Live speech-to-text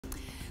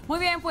Muy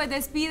bien, pues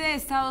despide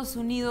Estados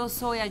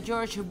Unidos hoy a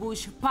George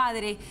Bush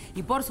padre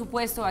y por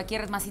supuesto aquí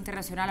en Red Más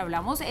Internacional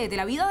hablamos de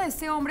la vida de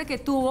este hombre que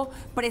tuvo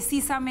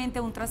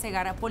precisamente un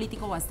trasegar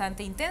político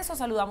bastante intenso.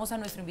 Saludamos a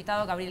nuestro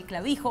invitado Gabriel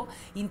Clavijo,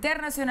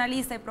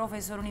 internacionalista y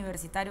profesor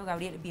universitario.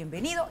 Gabriel,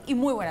 bienvenido y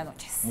muy buenas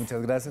noches.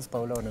 Muchas gracias,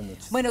 Paula, buenas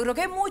noches. Bueno, creo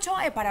que hay mucho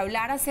para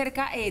hablar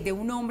acerca de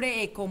un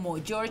hombre como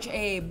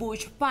George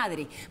Bush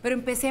padre, pero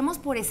empecemos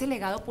por ese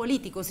legado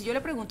político. Si yo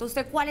le pregunto a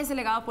usted cuál es el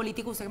legado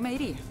político, ¿usted qué me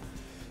diría?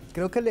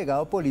 Creo que el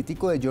legado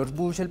político de George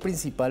Bush, el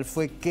principal,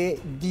 fue que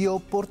dio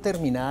por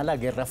terminada la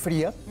Guerra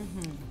Fría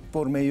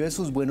por medio de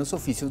sus buenos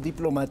oficios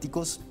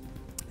diplomáticos.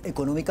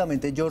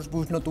 Económicamente, George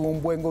Bush no tuvo un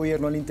buen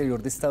gobierno al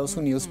interior de Estados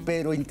Unidos,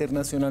 pero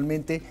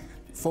internacionalmente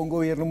fue un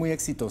gobierno muy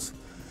exitoso.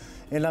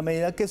 En la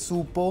medida que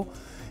supo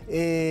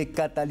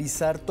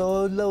catalizar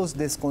todos los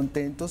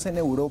descontentos en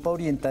Europa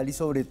Oriental y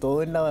sobre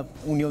todo en la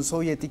Unión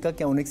Soviética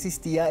que aún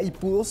existía, y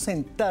pudo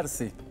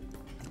sentarse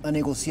a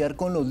negociar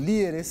con los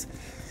líderes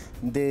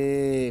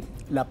de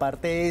la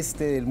parte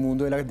este del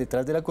mundo,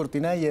 detrás de la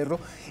cortina de hierro,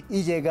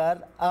 y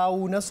llegar a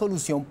una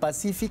solución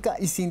pacífica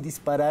y sin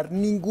disparar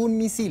ningún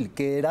misil,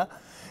 que era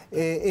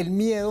el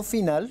miedo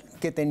final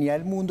que tenía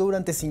el mundo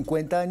durante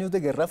 50 años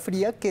de Guerra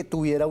Fría, que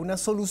tuviera una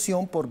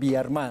solución por vía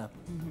armada.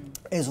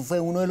 Eso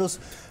fue uno de los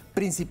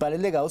principales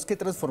legados que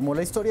transformó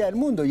la historia del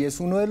mundo y es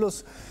uno de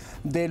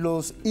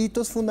los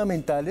hitos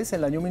fundamentales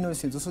el año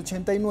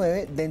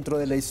 1989 dentro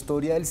de la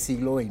historia del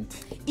siglo XX.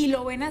 ¿Y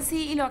lo ven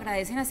así y lo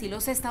agradecen así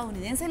los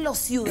estadounidenses, los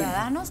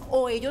ciudadanos,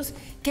 o ellos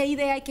qué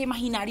idea y qué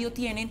imaginario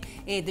tienen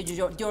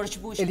de George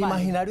Bush padre? El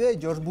imaginario de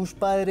George Bush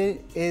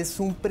padre es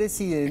un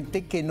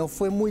presidente que no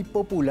fue muy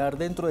popular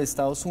dentro de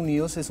Estados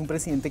Unidos, es un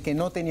presidente que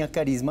no tenía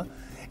carisma,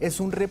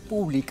 es un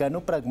republicano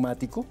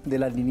pragmático, de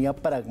la línea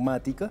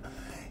pragmática,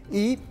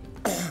 y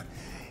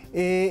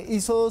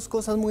hizo dos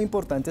cosas muy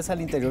importantes al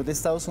interior de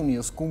Estados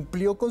Unidos.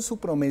 Cumplió con su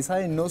promesa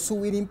de no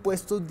subir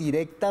impuestos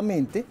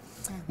directamente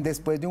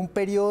después de un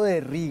periodo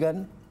de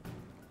Reagan,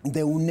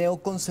 de un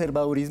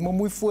neoconservadurismo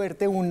muy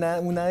fuerte,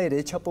 una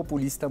derecha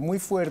populista muy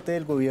fuerte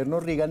del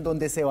gobierno Reagan,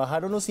 donde se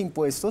bajaron los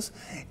impuestos.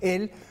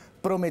 Él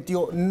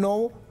prometió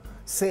no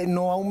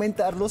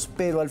aumentarlos,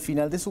 pero al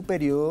final de su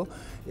periodo,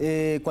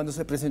 cuando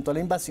se presentó la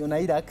invasión a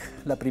Irak,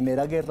 la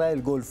primera guerra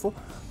del Golfo,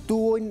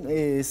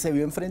 se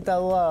vio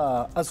enfrentado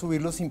a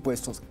subir los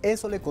impuestos.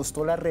 Eso le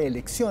costó la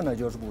reelección a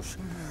George Bush.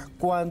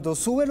 Cuando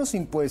sube los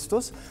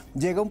impuestos,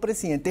 llega un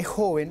presidente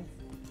joven,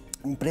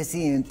 un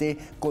presidente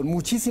con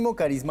muchísimo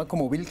carisma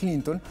como Bill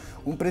Clinton,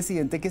 un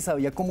presidente que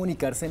sabía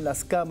comunicarse en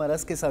las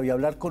cámaras, que sabía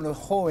hablar con los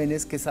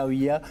jóvenes, que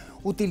sabía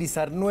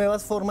utilizar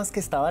nuevas formas que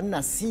estaban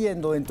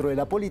naciendo dentro de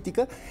la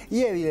política,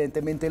 y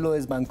evidentemente lo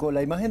desbancó.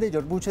 La imagen de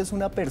George Bush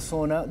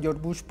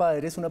George Bush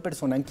padre es una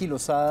persona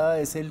anquilosada,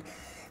 es el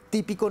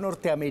típico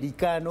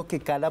norteamericano que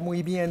cala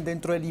muy bien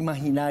dentro del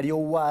imaginario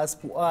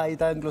WASP,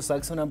 White,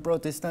 Anglo-Saxon and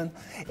Protestant,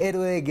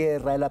 héroe de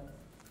guerra de la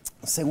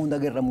Segunda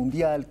Guerra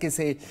Mundial, que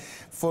se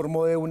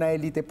formó de una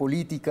élite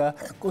política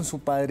con su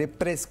padre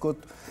Prescott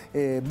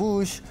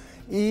Bush,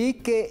 y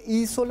que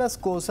hizo las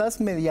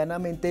cosas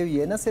medianamente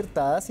bien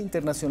acertadas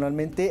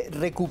internacionalmente,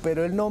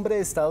 recuperó el nombre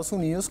de Estados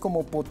Unidos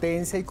como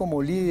potencia y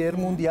como líder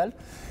mundial,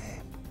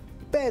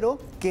 pero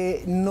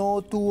que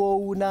no tuvo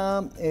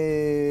una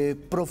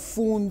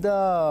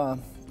profunda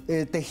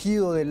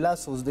tejido de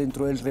lazos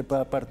dentro del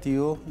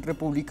Partido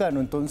Republicano.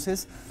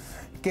 Entonces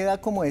queda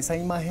como esa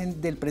imagen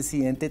del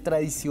presidente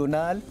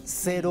tradicional,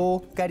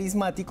 cero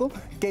carismático,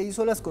 que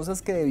hizo las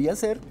cosas que debía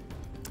hacer,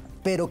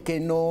 pero que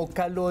no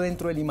caló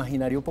dentro del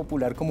imaginario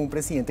popular como un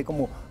presidente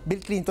como Bill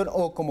Clinton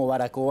o como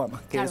Barack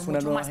Obama, que claro, es una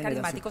mucho nueva más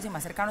generación. carismáticos y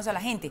más cercanos a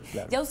la gente.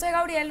 Claro. Ya usted,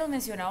 Gabriel, nos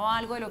mencionaba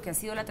algo de lo que ha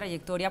sido la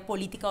trayectoria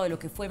política o de lo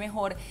que fue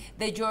mejor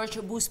de George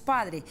Bush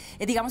padre.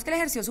 Digamos que él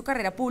ejerció su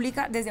carrera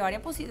pública desde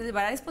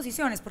varias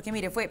posiciones, porque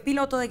mire, fue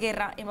piloto de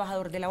guerra,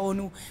 embajador de la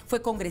ONU,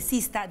 fue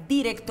congresista,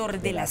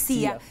 director de la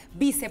CIA,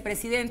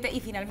 vicepresidente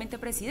y finalmente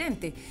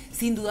presidente.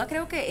 Sin duda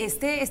creo que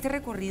este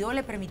recorrido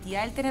le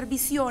permitía a él tener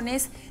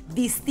visiones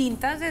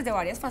distintas desde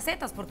varias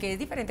facetas, porque es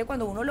diferente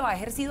cuando uno lo ha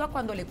ejercido a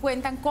cuando le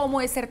cuentan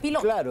cómo es ser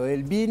piloto. Claro,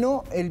 él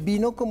vino,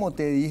 como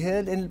te dije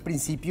en el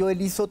principio,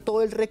 él hizo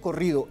todo el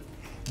recorrido.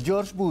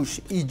 George Bush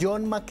y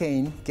John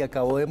McCain, que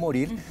acabó de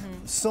morir,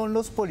 son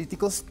los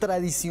políticos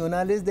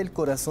tradicionales del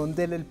corazón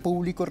del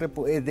público,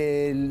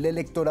 del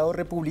electorado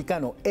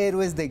republicano,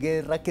 héroes de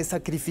guerra que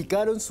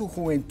sacrificaron su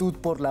juventud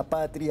por la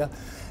patria.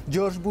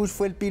 George Bush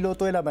fue el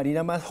piloto de la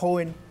Marina más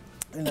joven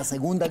en la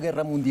Segunda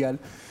Guerra Mundial.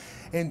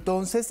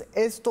 Entonces,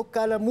 esto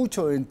cala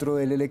mucho dentro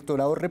del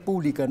electorado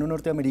republicano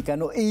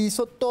norteamericano e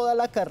hizo toda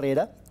la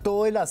carrera,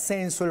 todo el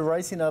ascenso, el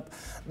rising up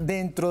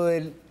dentro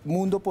del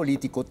mundo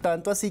político.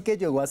 Tanto así que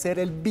llegó a ser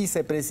el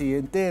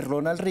vicepresidente de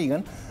Ronald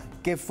Reagan,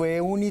 que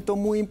fue un hito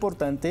muy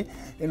importante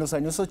en los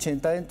años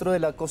 80 dentro de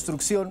la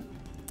construcción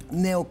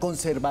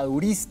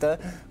neoconservadurista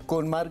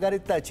con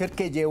Margaret Thatcher,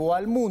 que llevó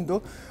al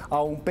mundo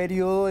a un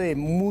periodo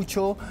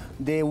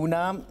de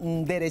una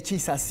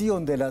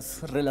derechización de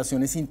las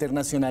relaciones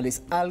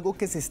internacionales, algo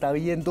que se está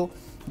viendo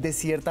de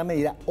cierta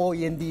medida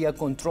hoy en día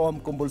con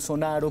Trump, con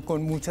Bolsonaro,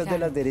 con muchas de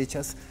las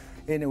derechas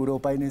en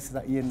Europa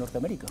y en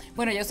Norteamérica.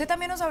 Bueno, ya usted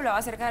también nos hablaba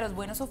acerca de los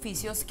buenos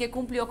oficios que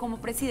cumplió como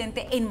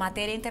presidente en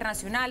materia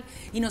internacional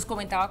y nos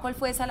comentaba cuál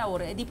fue esa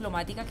labor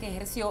diplomática que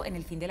ejerció en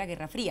el fin de la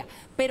Guerra Fría.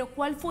 Pero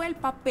 ¿cuál fue el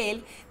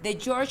papel de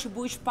George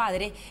Bush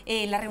padre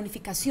en la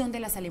reunificación de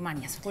las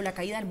Alemanias con la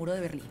caída del muro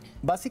de Berlín?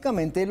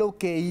 Básicamente lo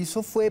que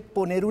hizo fue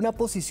poner una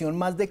posición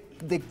más de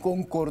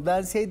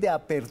concordancia y de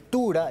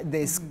apertura,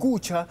 de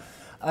escucha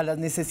a las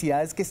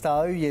necesidades que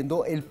estaba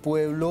viviendo el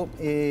pueblo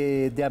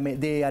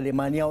de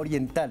Alemania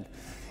Oriental.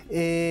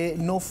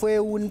 No fue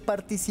un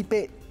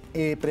partícipe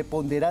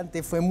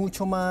preponderante, fue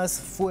mucho más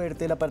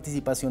fuerte la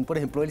participación, por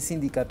ejemplo, del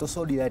sindicato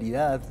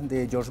Solidaridad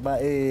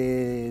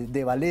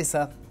de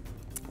Walesa,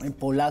 en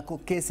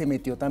polaco, que se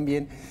metió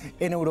también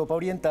en Europa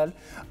Oriental,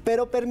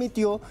 pero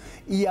permitió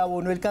y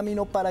abonó el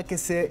camino para que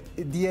se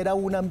diera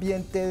un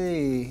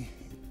ambiente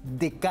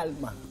de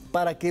calma,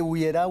 para que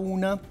hubiera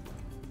una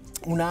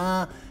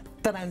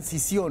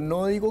transición.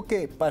 No digo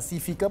que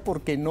pacífica,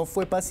 porque no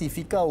fue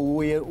pacífica,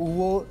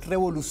 hubo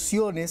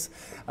revoluciones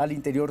al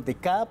interior de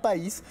cada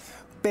país,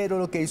 pero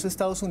lo que hizo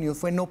Estados Unidos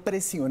fue no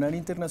presionar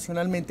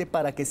internacionalmente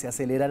para que se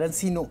aceleraran,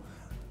 sino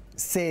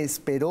se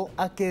esperó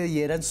a que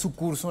dieran su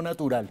curso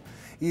natural.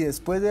 Y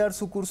después de dar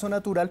su curso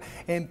natural,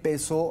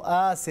 empezó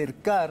a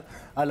acercar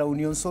a la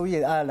Unión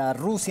Soviética, a la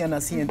Rusia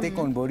naciente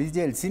con Boris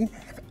Yeltsin,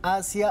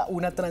 hacia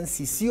una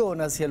transición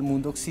hacia el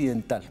mundo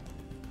occidental.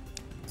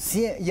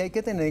 Sí, y hay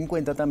que tener en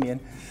cuenta también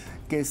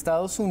que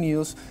Estados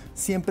Unidos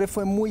siempre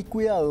fue muy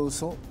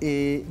cuidadoso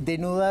de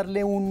no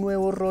darle un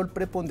nuevo rol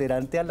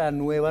preponderante a la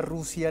nueva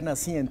Rusia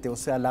naciente, o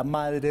sea, la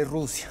madre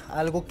Rusia,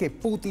 algo que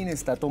Putin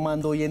está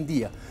tomando hoy en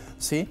día,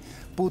 ¿sí?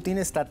 Putin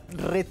está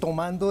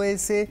retomando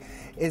ese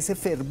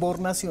fervor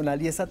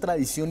nacional y esa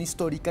tradición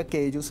histórica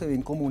que ellos se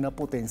ven como una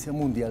potencia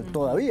mundial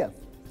todavía,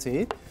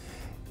 ¿sí?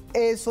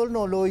 Eso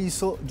no lo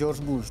hizo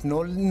George Bush,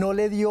 no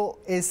le dio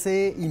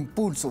ese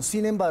impulso.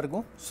 Sin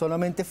embargo,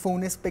 solamente fue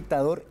un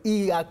espectador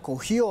y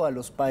acogió a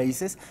los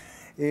países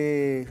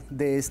de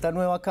esta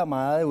nueva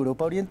camada de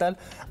Europa Oriental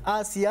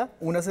hacia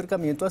un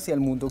acercamiento hacia el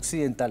mundo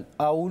occidental.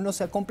 Aún no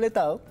se ha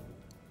completado,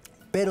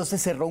 pero se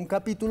cerró un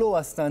capítulo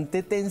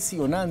bastante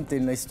tensionante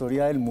en la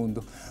historia del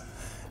mundo.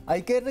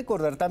 Hay que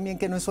recordar también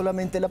que no es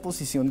solamente la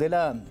posición de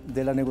la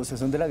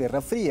negociación de la Guerra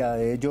Fría.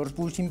 George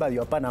Bush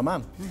invadió a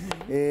Panamá.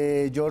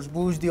 George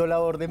Bush dio la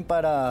orden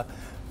para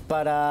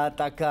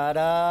atacar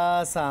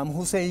a Saddam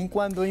Hussein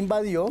cuando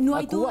invadió a Kuwait. ¿No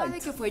hay duda de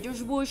que fue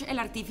George Bush el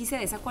artífice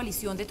de esa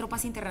coalición de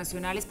tropas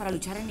internacionales para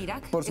luchar en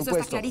Irak? Por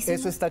supuesto,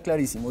 eso está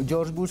clarísimo.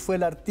 George Bush fue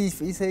el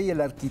artífice y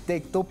el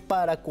arquitecto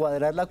para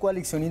cuadrar la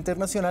coalición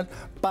internacional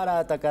para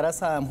atacar a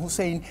Saddam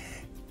Hussein,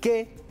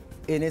 que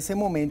en ese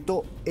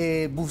momento,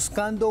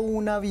 buscando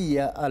una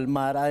vía al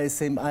mar, a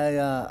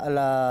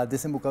la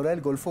desembocadura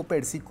del Golfo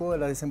Pérsico, a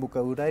la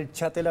desembocadura del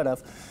Chat el Arab,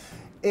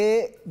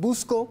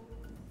 buscó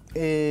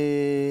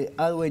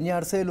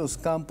adueñarse de los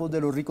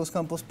ricos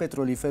campos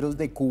petrolíferos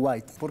de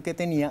Kuwait, porque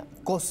tenía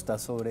costa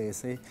sobre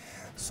ese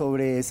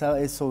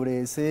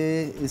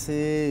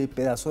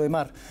pedazo de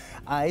mar.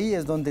 Ahí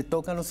es donde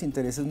tocan los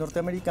intereses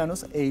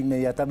norteamericanos e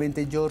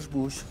inmediatamente George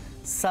Bush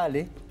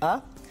sale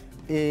a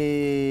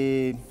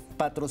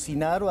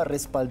patrocinar o a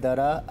respaldar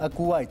a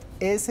Kuwait.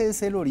 Ese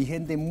es el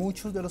origen de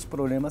muchos de los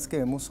problemas que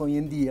vemos hoy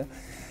en día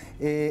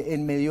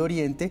en Medio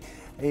Oriente.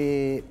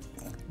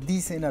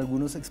 Dicen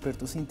algunos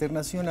expertos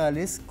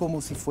internacionales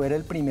como si fuera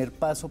el primer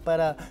paso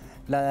para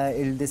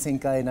el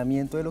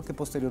desencadenamiento de lo que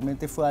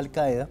posteriormente fue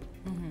Al-Qaeda,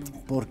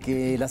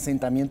 porque el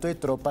asentamiento de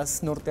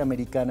tropas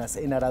norteamericanas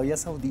en Arabia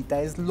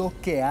Saudita es lo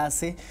que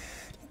hace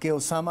que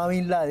Osama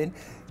Bin Laden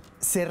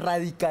se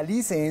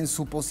radicalice en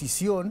su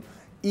posición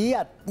y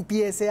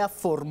empiece a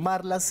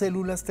formar las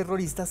células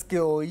terroristas que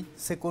hoy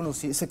se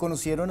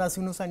conocieron hace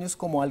unos años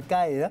como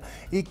Al-Qaeda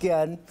y que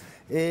han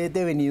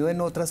devenido en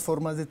otras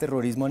formas de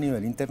terrorismo a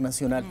nivel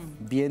internacional.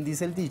 Bien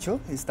dice el dicho,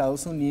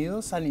 Estados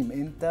Unidos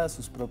alimenta a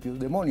sus propios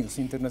demonios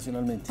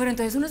internacionalmente. Pero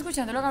entonces uno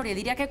escuchándolo, Gabriel,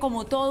 diría que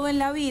como todo en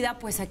la vida,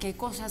 pues aquí hay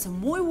cosas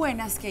muy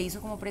buenas que hizo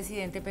como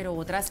presidente, pero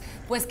otras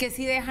pues que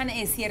sí dejan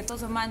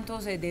ciertos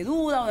mantos de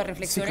duda o de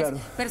reflexiones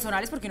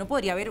personales, porque uno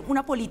podría ver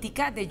una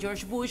política de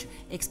George Bush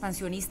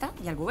expansionista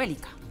y algo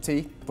bélica.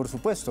 Sí, por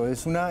supuesto,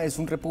 es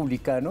un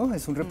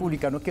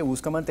republicano que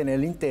busca mantener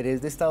el interés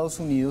de Estados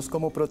Unidos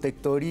como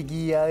protector y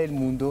guía del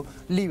mundo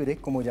libre,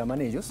 como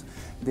llaman ellos,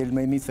 del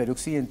hemisferio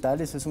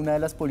occidental. Esa es una de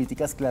las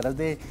políticas claras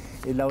de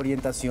la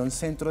orientación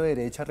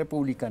centro-derecha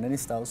republicana en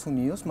Estados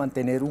Unidos,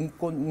 mantener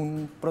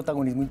un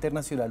protagonismo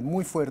internacional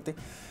muy fuerte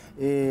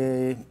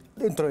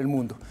dentro del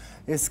mundo.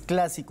 Es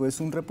clásico,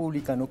 es un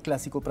republicano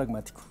clásico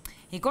pragmático.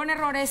 Y con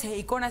errores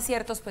y con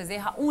aciertos, pues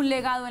deja un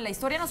legado en la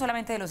historia, no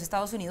solamente de los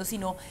Estados Unidos,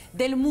 sino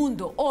del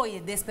mundo.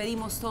 Hoy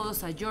despedimos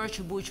todos a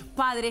George Bush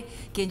padre,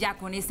 quien ya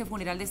con este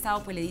funeral de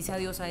Estado pues le dice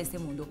adiós a este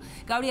mundo.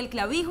 Gabriel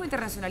Clavijo,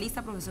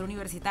 internacionalista, profesor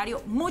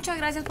universitario, muchas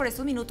gracias por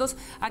estos minutos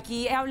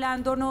aquí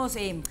hablándonos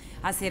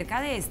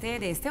acerca de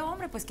este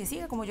hombre, pues que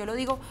siga, como yo lo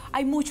digo,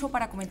 hay mucho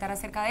para comentar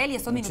acerca de él y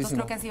estos minutos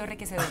creo que han sido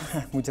enriquecedores.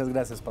 Muchas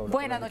gracias, Paula.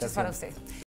 Buenas noches para usted.